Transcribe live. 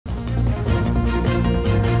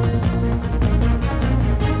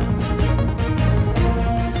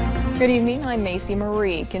Good evening, I'm Macy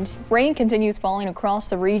Marie. Rain continues falling across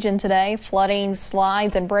the region today. Flooding,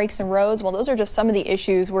 slides, and breaks in roads. Well, those are just some of the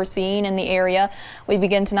issues we're seeing in the area. We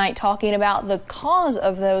begin tonight talking about the cause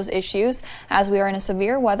of those issues as we are in a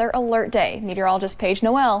severe weather alert day. Meteorologist Paige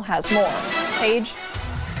Noel has more. Paige?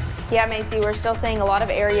 Yeah, Macy, we're still seeing a lot of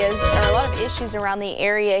areas or a lot of issues around the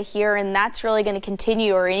area here, and that's really going to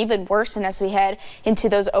continue or even worsen as we head into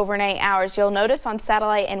those overnight hours. You'll notice on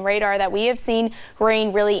satellite and radar that we have seen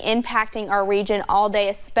rain really impacting our region all day,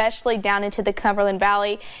 especially down into the Cumberland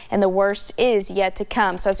Valley, and the worst is yet to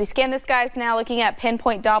come. So as we scan the skies now, looking at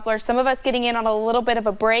pinpoint Doppler, some of us getting in on a little bit of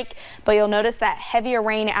a break, but you'll notice that heavier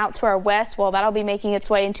rain out to our west. Well, that'll be making its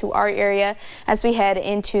way into our area as we head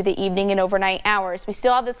into the evening and overnight hours. We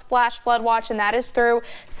still have this flash flood watch, and that is through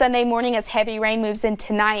Sunday morning as heavy rain moves in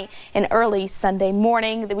tonight and early Sunday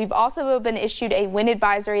morning. We've also been issued a wind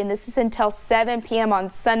advisory, and this is until 7 p.m. on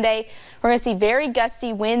Sunday. We're going to see very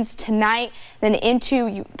gusty winds tonight, then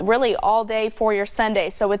into really all day for your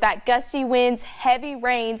Sunday. So with that gusty winds, heavy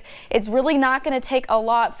rains, it's really not going to take a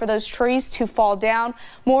lot for those trees to fall down.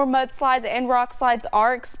 More mudslides and rock slides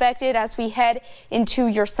are expected as we head into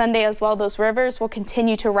your Sunday as well. Those rivers will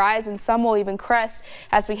continue to rise, and some will even crest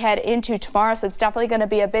as we head into tomorrow. So it's definitely going to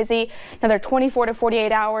be a busy another 24 to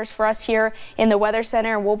 48 hours for us here in the Weather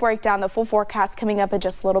Center, and we'll break down the full forecast coming up in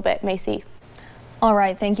just a little bit. Macy. All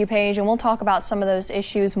right, thank you, Paige, and we'll talk about some of those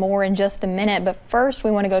issues more in just a minute. But first,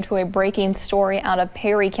 we want to go to a breaking story out of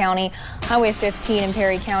Perry County. Highway 15 in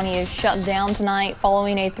Perry County is shut down tonight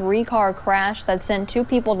following a three-car crash that sent 2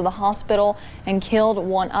 people to the hospital and killed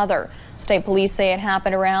 1 other. State police say it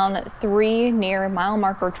happened around 3 near mile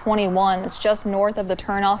marker 21. That's just north of the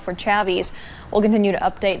turnoff for Chavies. We'll continue to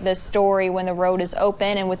update this story when the road is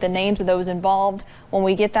open and with the names of those involved when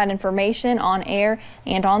we get that information on air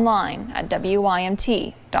and online at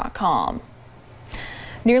WYMT.com.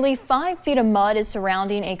 Nearly 5 feet of mud is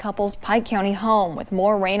surrounding a couple's Pike County home. With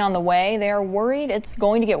more rain on the way, they are worried it's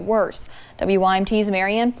going to get worse. WYMT's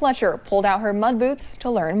Marianne Fletcher pulled out her mud boots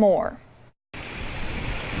to learn more.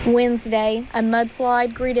 Wednesday, a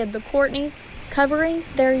mudslide greeted the Courtneys, covering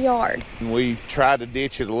their yard. We tried to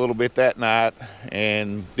ditch it a little bit that night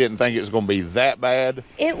and didn't think it was going to be that bad.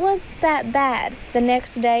 It was that bad. The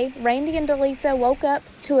next day, Randy and Delisa woke up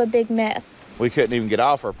to a big mess. We couldn't even get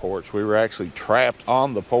off our porch. We were actually trapped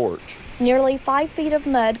on the porch. Nearly 5 feet of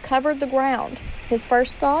mud covered the ground. His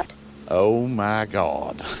first thought? Oh my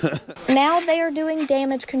God. Now they are doing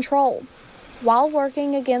damage control while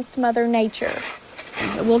working against Mother Nature.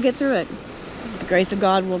 We'll get through it. With the grace of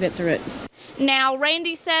God, we'll get through it. Now,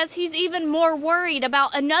 Randy says he's even more worried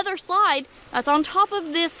about another slide that's on top of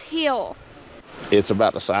this hill. It's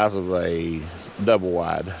about the size of a double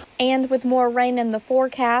wide. And with more rain in the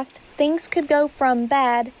forecast, things could go from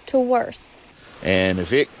bad to worse. And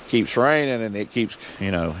if it keeps raining and it keeps,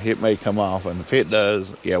 it may come off. And if it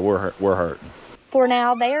does, yeah, we're hurting. For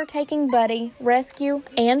now, they are taking Buddy, Rescue,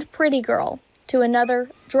 and Pretty Girl to another,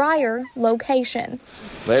 drier location.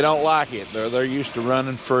 They don't like it. They're used to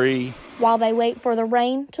running free. While they wait for the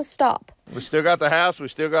rain to stop. We still got the house. We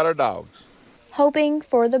still got our dogs. Hoping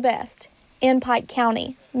for the best. In Pike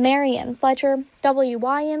County, Marianne Fletcher,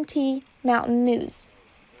 WYMT Mountain News.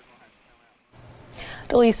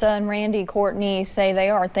 Delisa and Randy Courtney say they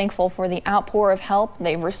are thankful for the outpour of help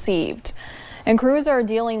they've received. And crews are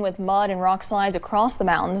dealing with mud and rock slides across the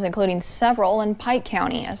mountains, including several in Pike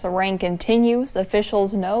County. As the rain continues,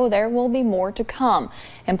 officials know there will be more to come.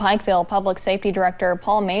 In Pikeville, Public Safety Director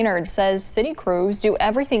Paul Maynard says city crews do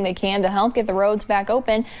everything they can to help get the roads back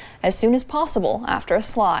open as soon as possible after a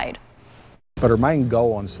slide. But our main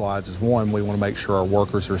goal on slides is, one, we want to make sure our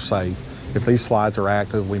workers are safe. If these slides are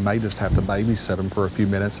active, we may just have to babysit them for a few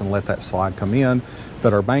minutes and let that slide come in.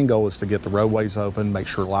 But our main goal is to get the roadways open, make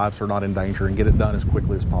sure lives are not in danger, and get it done as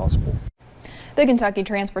quickly as possible. The Kentucky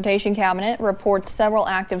Transportation Cabinet reports several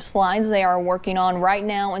active slides they are working on right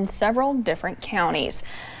now in several different counties.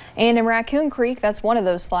 And in Raccoon Creek, that's one of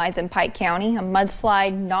those slides in Pike County. A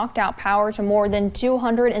mudslide knocked out power to more than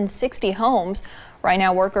 260 homes. Right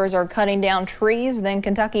now, workers are cutting down trees. Then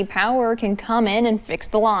Kentucky Power can come in and fix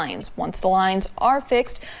the lines. Once the lines are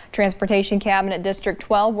fixed, Transportation Cabinet District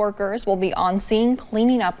 12 workers will be on scene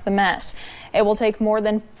cleaning up the mess. It will take more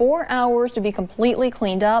than 4 hours to be completely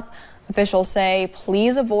cleaned up. Officials say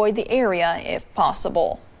please avoid the area if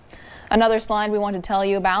possible. Another slide we want to tell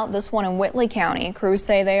you about, this one in Whitley County. Crews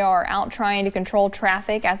say they are out trying to control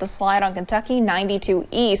traffic at the slide on Kentucky 92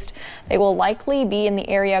 East. They will likely be in the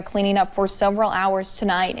area cleaning up for several hours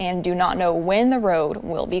tonight and do not know when the road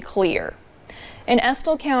will be clear. In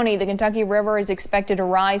Estill County, the Kentucky River is expected to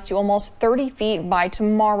rise to almost 30 feet by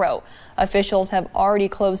tomorrow. Officials have already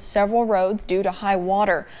closed several roads due to high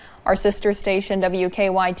water. Our sister station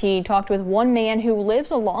WKYT talked with one man who lives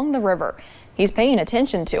along the river. He's paying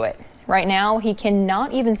attention to it. Right now, he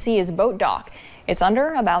cannot even see his boat dock. It's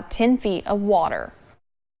under about 10 feet of water.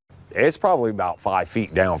 It's probably about 5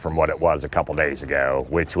 feet down from what it was a couple days ago,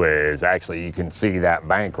 which was actually, you can see that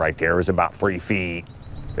bank right there is about 3 feet.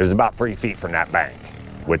 It was about 3 feet from that bank.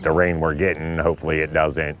 With the rain we're getting, hopefully it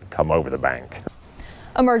doesn't come over the bank.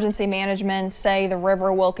 Emergency management say the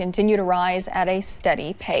river will continue to rise at a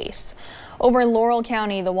steady pace. Over in Laurel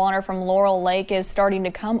County, the water from Laurel Lake is starting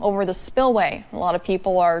to come over the spillway. A lot of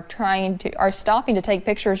people are stopping to take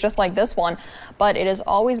pictures just like this one, but it is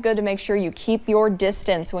always good to make sure you keep your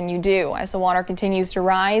distance when you do. As the water continues to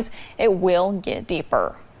rise, it will get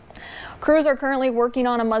deeper. Crews are currently working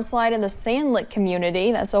on a mudslide in the Sand Lick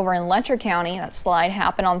community. That's over in Letcher County. That slide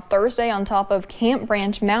happened on Thursday on top of Camp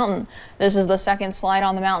Branch Mountain. This is the second slide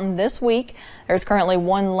on the mountain this week. There's currently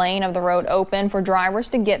one lane of the road open for drivers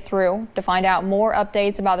to get through. To find out more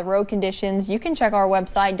updates about the road conditions, you can check our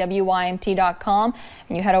website, WYMT.com,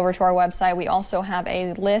 and you head over to our website. We also have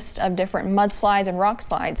a list of different mudslides and rock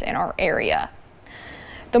slides in our area.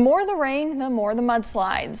 The more the rain, the more the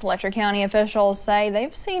mudslides. Letcher County officials say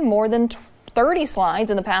they've seen more than 30 slides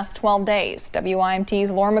in the past 12 days.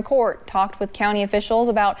 WYMT's Lauren McCourt talked with county officials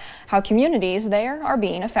about how communities there are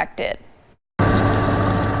being affected.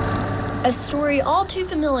 A story all too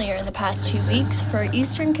familiar in the past 2 weeks for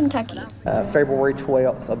Eastern Kentucky. February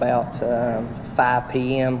 12th, about 5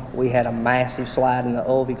 p.m., we had a massive slide in the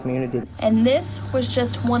Ulvey community. And this was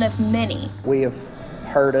just one of many. We have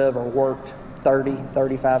heard of or worked 30,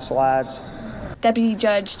 35 slides. Deputy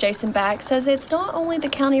Judge Jason Back says it's not only the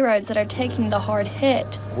county roads that are taking the hard hit.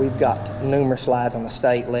 We've got numerous slides on the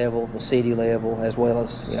state level, the city level, as well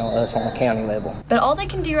as, us on the county level. But all they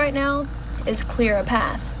can do right now is clear a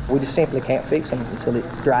path. We just simply can't fix them until it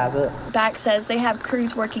dries up. Back says they have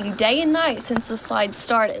crews working day and night since the slide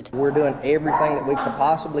started. We're doing everything that we could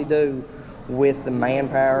possibly do with the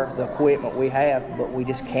manpower, the equipment we have, but we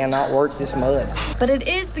just cannot work this mud. But it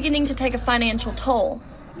is beginning to take a financial toll.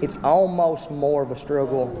 It's almost more of a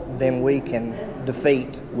struggle than we can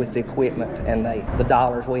defeat with the equipment and the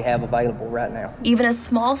dollars we have available right now. Even a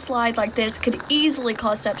small slide like this could easily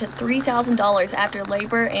cost up to $3,000 after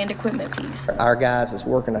labor and equipment fees. Our guys is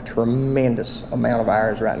working a tremendous amount of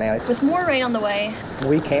hours right now. With more rain on the way,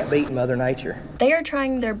 we can't beat Mother Nature. They are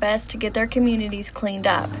trying their best to get their communities cleaned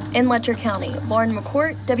up. In Letcher County, Lauren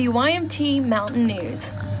McCourt, WYMT Mountain News.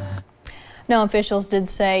 Now, officials did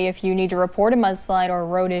say if you need to report a mudslide or a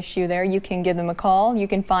road issue there, you can give them a call. You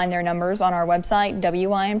can find their numbers on our website,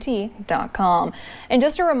 WYMT.com. And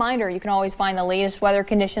just a reminder, you can always find the latest weather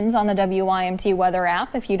conditions on the WYMT weather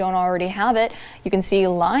app. If you don't already have it, you can see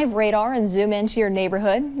live radar and zoom into your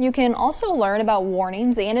neighborhood. You can also learn about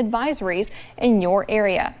warnings and advisories in your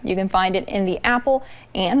area. You can find it in the Apple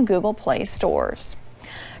and Google Play stores.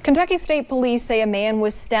 Kentucky State Police say a man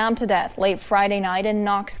was stabbed to death late Friday night in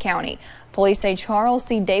Knox County. Police say Charles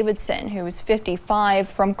C. Davidson, who is 55,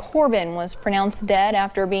 from Corbin, was pronounced dead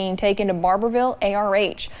after being taken to Barberville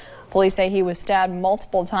ARH. Police say he was stabbed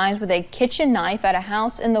multiple times with a kitchen knife at a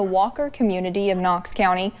house in the Walker community of Knox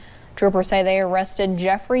County. Troopers say they arrested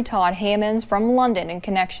Jeffrey Todd Hammonds from London in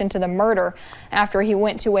connection to the murder after he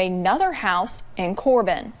went to another house in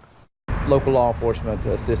Corbin. Local law enforcement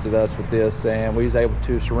assisted us with this, and we was able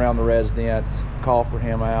to surround the residence, call for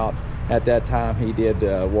him out. At that time, he did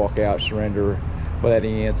walk out, surrender without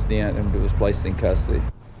any incident, and was placed in custody.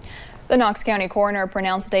 The Knox County coroner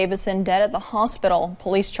pronounced Davison dead at the hospital.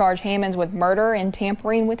 Police charge Hammonds with murder and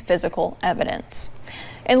tampering with physical evidence.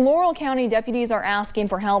 In Laurel County, deputies are asking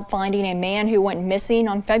for help finding a man who went missing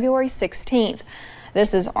on February 16th.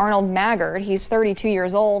 This is Arnold Maggard. He's 32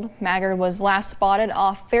 years old. Maggard was last spotted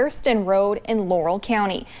off Fairston Road in Laurel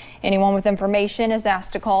County. Anyone with information is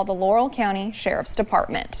asked to call the Laurel County Sheriff's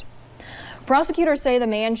Department. Prosecutors say the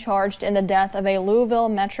man charged in the death of a Louisville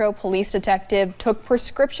Metro police detective took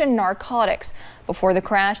prescription narcotics before the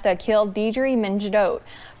crash that killed Deidre Minjadot.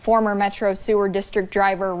 Former Metro Sewer District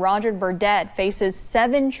driver Roger Burdett faces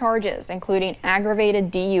 7 charges, including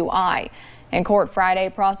aggravated DUI. In court Friday,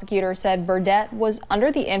 prosecutors said Burdett was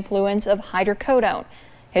under the influence of hydrocodone.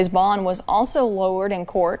 His bond was also lowered in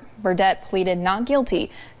court. Burdett pleaded not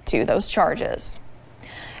guilty to those charges.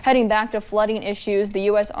 Heading back to flooding issues, the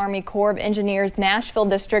U.S. Army Corps of Engineers Nashville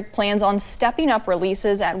District plans on stepping up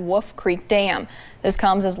releases at Wolf Creek Dam. This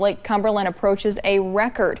comes as Lake Cumberland approaches a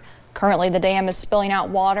record. Currently, the dam is spilling out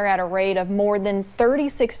water at a rate of more than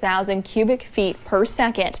 36,000 cubic feet per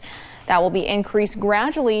second. That will be increased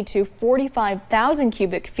gradually to 45,000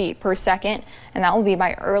 cubic feet per second, and that will be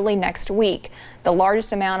by early next week. The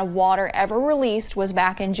largest amount of water ever released was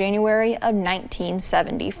back in January of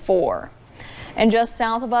 1974. And just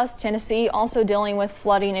south of us, Tennessee also dealing with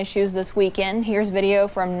flooding issues this weekend. Here's video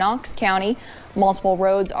from Knox County. Multiple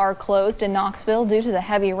roads are closed in Knoxville due to the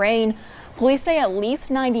heavy rain. Police say at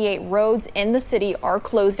least 98 roads in the city are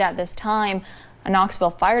closed at this time. A Knoxville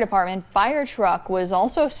Fire Department fire truck was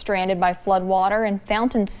also stranded by floodwater in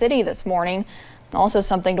Fountain City this morning. Also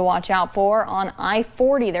something to watch out for on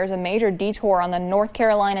I-40. There's a major detour on the North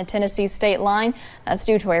Carolina-Tennessee state line. That's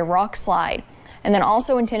due to a rock slide. And then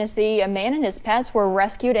also in Tennessee, a man and his pets were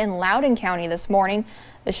rescued in Loudoun County this morning.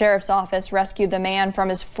 The sheriff's office rescued the man from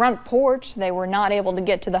his front porch. They were not able to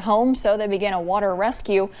get to the home, so they began a water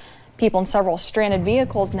rescue. People in several stranded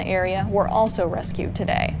vehicles in the area were also rescued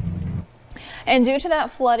today. And due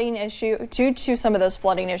to some of those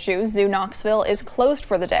flooding issues, Zoo Knoxville is closed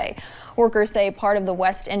for the day. Workers say part of the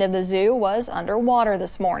west end of the zoo was underwater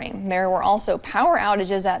this morning. There were also power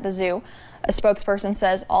outages at the zoo. A spokesperson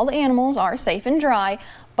says all the animals are safe and dry,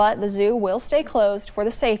 but the zoo will stay closed for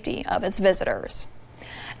the safety of its visitors.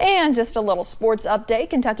 And just a little sports update.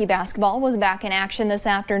 Kentucky basketball was back in action this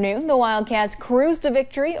afternoon. The Wildcats cruised to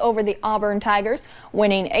victory over the Auburn Tigers,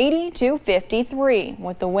 winning 80-53.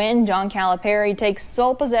 With the win, John Calipari takes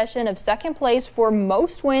sole possession of second place for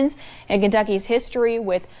most wins in Kentucky's history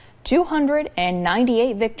with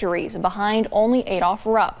 298 victories, behind only Adolph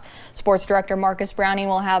Rupp. Sports director Marcus Browning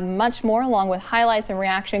will have much more, along with highlights and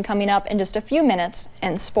reaction, coming up in just a few minutes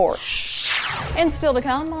in sports. And still to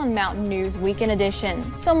come on Mountain News Weekend Edition,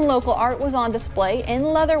 some local art was on display in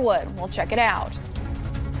Leatherwood. We'll check it out.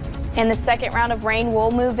 And the second round of rain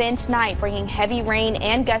will move in tonight, bringing heavy rain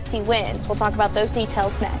and gusty winds. We'll talk about those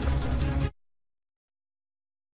details next.